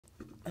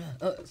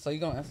So you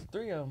gonna answer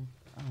 3 of them?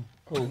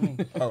 Who?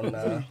 Oh,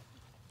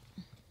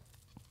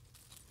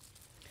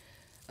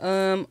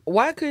 nah.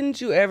 Why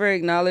couldn't you ever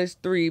acknowledge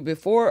 3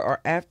 before or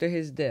after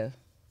his death?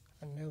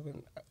 I never,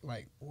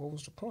 like, what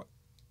was the point?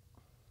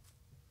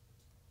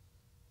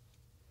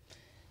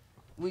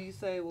 Will you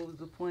say what was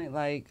the point?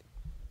 Like,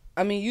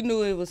 I mean, you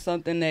knew it was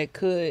something that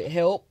could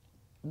help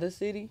the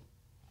city,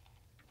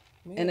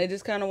 and they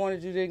just kind of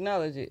wanted you to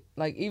acknowledge it.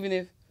 Like, even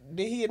if...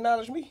 Did he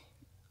acknowledge me?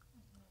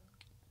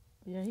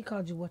 Yeah, he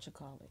called you what you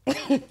call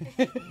it.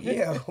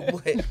 Yeah,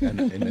 but...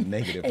 In the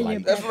negative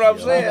light. That's what I'm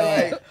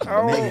saying. Like,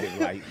 I don't...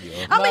 Negative light,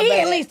 yeah. I mean, he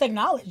at least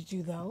acknowledged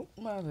you, though.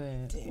 My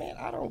bad. Man,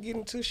 I don't get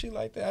into shit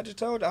like that. I just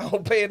told you I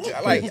don't pay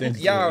attention. Like,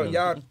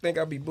 y'all think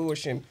I be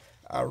bullshitting.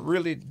 I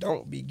really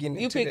don't be getting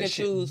into that shit. You pick and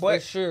choose for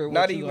sure.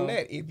 Not even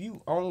that. If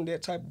you own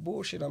that type of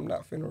bullshit, I'm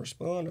not finna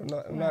respond.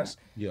 I'm not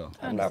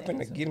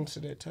finna get into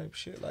that type of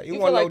shit. Like, you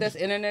feel like that's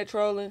internet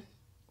trolling?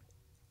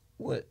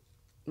 What?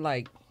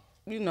 Like,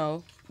 you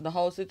know, the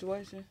whole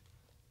situation?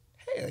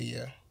 Hell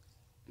yeah.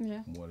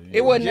 Yeah.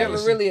 It wasn't never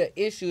really an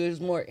issue. It was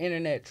more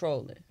internet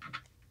trolling.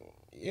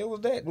 It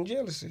was that and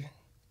jealousy.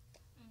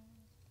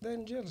 That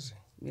and jealousy.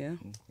 Yeah.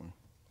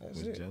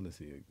 That's it.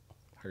 Jealousy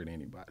hurt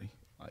anybody.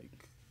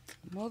 Like,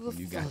 motherfucker.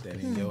 You got that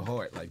in your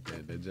heart, like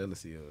the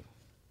jealousy will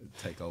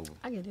take over.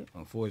 I get it.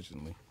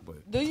 Unfortunately,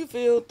 but do you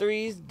feel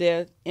 3's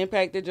death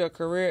impacted your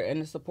career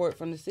and the support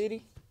from the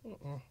city?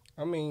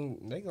 I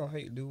mean, they gonna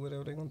hate to do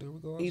whatever they gonna do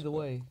regardless. Either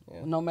way,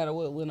 no matter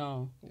what went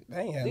on.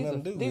 They ain't had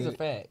nothing to do with it. These are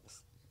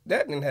facts.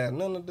 That didn't have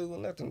nothing to do with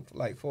nothing.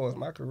 Like, far as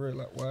my career,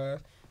 like, wise.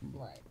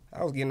 Right.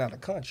 I was getting out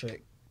of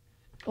contract.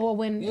 Or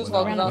when you was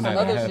focusing on some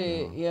other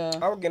shit,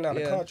 I was getting out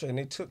of contract, and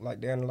it took like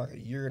down to like a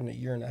year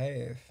and a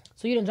half.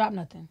 So you didn't drop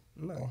nothing?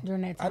 No.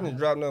 During that time? I didn't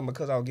drop nothing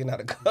because I was getting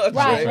out of contract.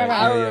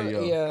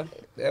 Right. Yeah.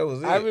 That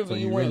was it. I remember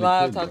you went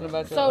live talking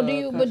about your So do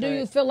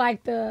you feel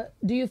like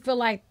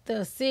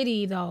the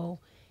city though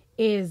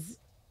is,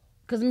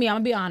 because me, I'm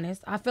gonna be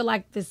honest, I feel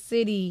like the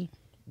city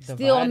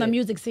still on the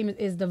music scene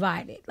is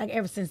divided, like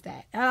ever since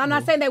that. And I'm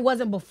not saying that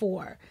wasn't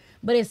before,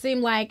 but it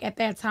seemed like at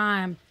that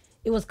time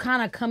it was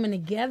kind of coming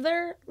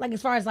together, like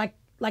as far as like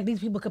these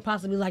people could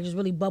possibly like just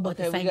really bubble at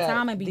the same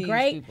time and be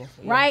great,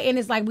 right? And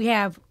it's like we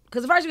have,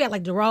 because at first we had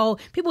like Jerome,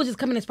 people were just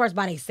coming in first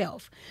by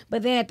themselves.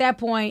 But then at that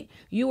point,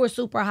 you were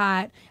super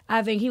hot.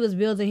 I think he was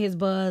building his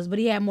buzz, but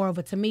he had more of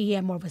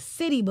a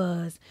city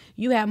buzz.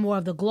 You had more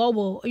of the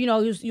global,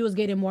 you was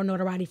getting more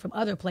notoriety from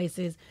other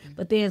places.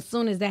 But then as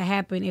soon as that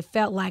happened, it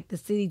felt like the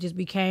city just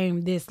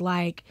became this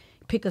like,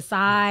 pick a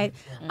side.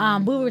 We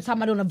were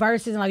talking about doing the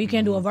verses, and like you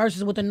can't do a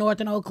verses with the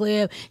North and Oak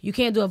Cliff. You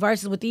can't do a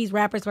verses with these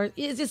rappers.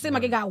 It just seemed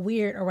like it got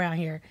weird around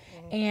here.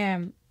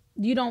 And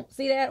you don't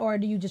see that, or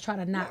do you just try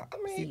to not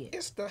see it?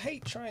 It's the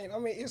hate train. I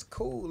mean, it's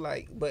cool,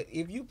 like, but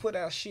if you put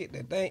out shit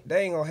that they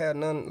ain't gonna have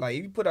none, like,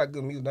 if you put out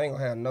good music, they ain't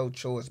gonna have no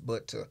choice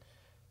but to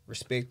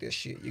respect that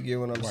shit. You get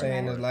what I'm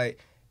saying? It's like,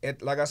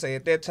 like I say,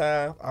 at that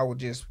time, I was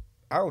just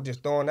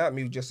throwing out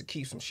music just to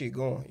keep some shit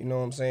going. You know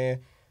what I'm saying?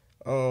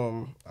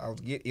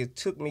 It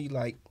took me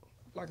like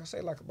I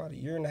say, like about a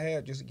year and a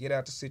half just to get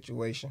out the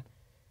situation,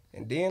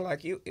 and then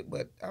like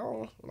but I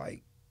don't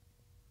like,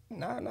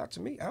 not to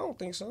me. I don't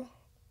think so.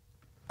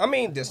 I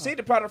mean, the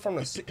city probably from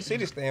the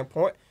city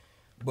standpoint,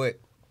 but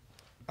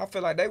I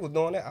feel like they was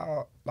doing that.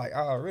 I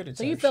already.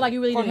 So you feel like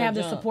you really didn't have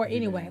the support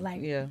anyway,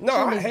 like No,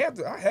 I have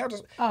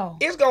to. Oh,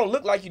 it's gonna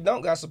look like you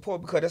don't got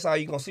support because that's how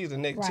you gonna see the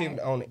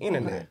negativity on the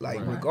internet.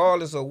 Like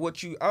regardless of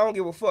what I don't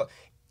give a fuck.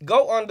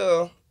 Go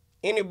under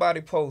anybody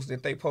post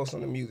that they post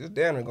on the music, it's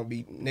down there gonna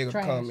be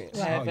negative comments.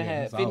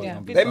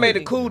 They made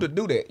it cool to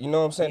do that. You know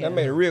what I'm saying? They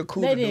made it real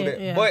cool to do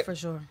that. Yeah, but for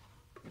sure.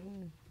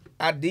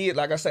 I did,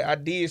 like I say, I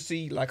did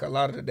see like a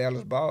lot of the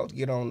Dallas balls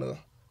get on the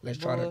let's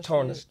try to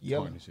tarnish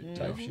Yella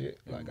type shit.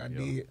 Like I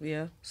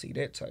did see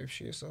that type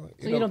shit. So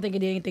you don't think it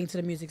did anything to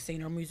the music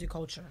scene or music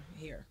culture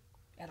here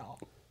at all?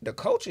 The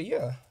culture,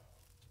 yeah.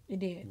 It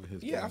did.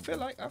 Yeah, I feel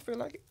like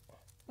it.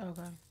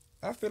 Okay.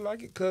 I feel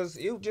like it because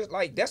it was just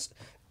like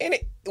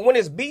when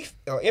it's beef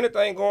or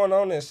anything going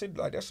on in the city,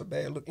 like that's a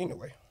bad look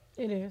anyway.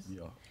 It is.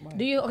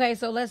 Yeah.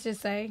 So let's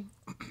just say,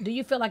 do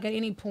you feel like at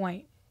any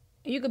point,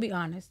 you could be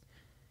honest,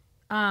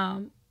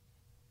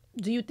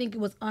 do you think it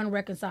was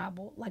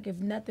unreconcilable? Like if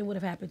nothing would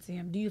have happened to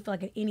him, do you feel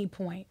like at any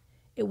point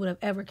it would have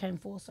ever came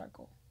full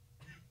circle?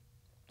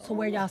 So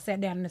where y'all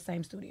sat down in the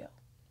same studio?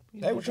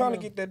 They were trying to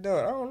get that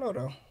done. I don't know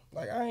though.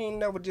 Like I ain't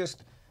never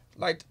just,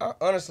 like I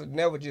honestly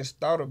never just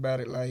thought about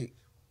it like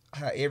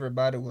how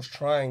everybody was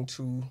trying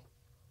to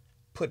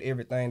put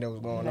everything that was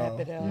going on.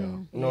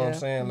 You know what I'm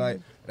saying? Like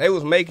they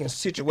was making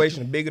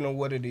situations bigger than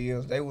what it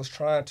is. They was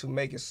trying to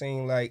make it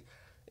seem like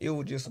it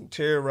was just some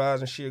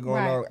terrorizing shit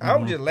going on. I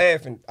was just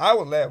laughing. I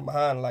was laughing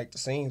behind like the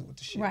scenes with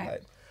the shit.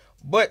 Like,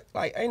 but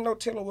like ain't no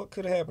telling what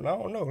could have happened. I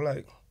don't know.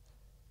 Like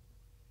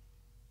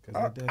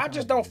I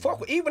just don't fuck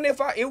with. Even if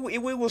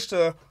we was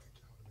to.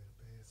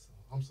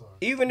 I'm sorry.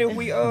 Even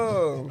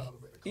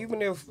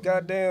if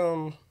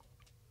goddamn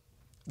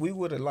we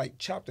would have like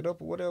chopped it up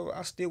or whatever,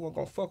 I still wasn't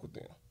gonna fuck with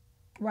them.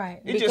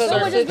 Right. It Because just So it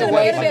certain was just a little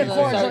situations bit of and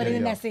cordial, certain-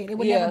 and that's it. It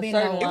would Yeah, never be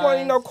certain no. It wasn't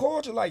even no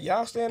cordial. Like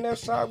y'all stay on that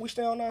side, we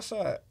stay on that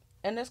side.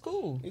 And that's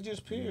cool. It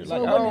just period. So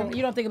Like it I wouldn't, don't.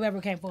 you don't think it ever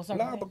came full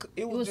circle? Nah, then? because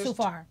It was just too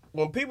far.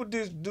 When people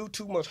just do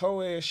too much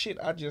whole ass shit,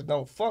 I just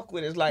don't fuck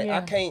with it. It's like Yeah.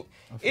 I can't.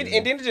 And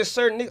then it's just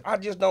certain niggas I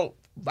just don't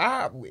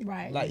vibe with.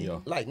 Right. Like Yeah.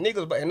 like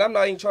niggas, but and I'm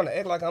not even trying to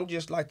act like I'm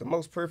just like the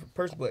most perfect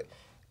person, but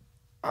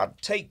I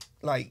take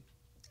like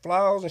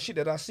flaws and shit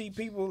that I see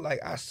people like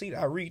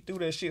I read through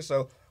that shit,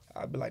 so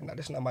I'd be like, nah,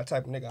 that's not my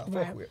type of nigga I fuck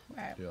Right. with.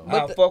 Right. Yeah.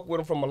 I fuck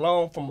with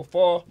them from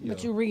afar.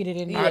 But you read it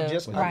in Yeah.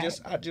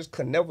 I just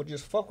could never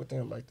just fuck with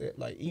them like that.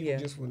 Like even Yeah.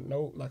 just with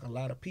like a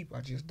lot of people,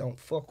 I just don't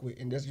fuck with,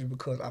 and that's just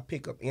because I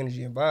pick up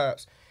energy and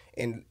vibes.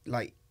 And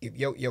like if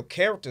your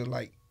character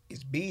like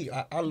is big,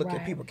 I look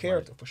Right. at people's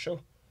character for sure.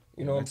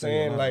 You know what I'm that tell you a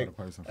saying? lot Like about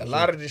a person, for a sure.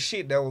 lot of the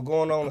shit that was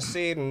going on the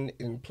set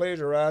and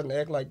plagiarizing,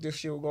 acting like this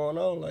shit was going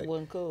on. Like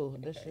Wasn't cool.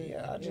 That shit.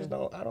 yeah,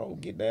 I don't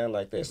get down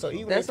like that. So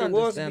even That's if it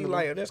was to be understandable.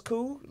 like, that's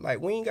cool.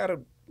 Like we ain't gotta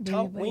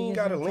talk, but we it ain't is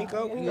gotta what link it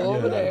up. We is. ain't gotta You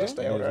over there. just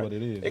stay It over is there. what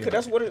it is, Because yeah.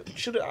 that's what it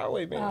should have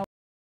always been.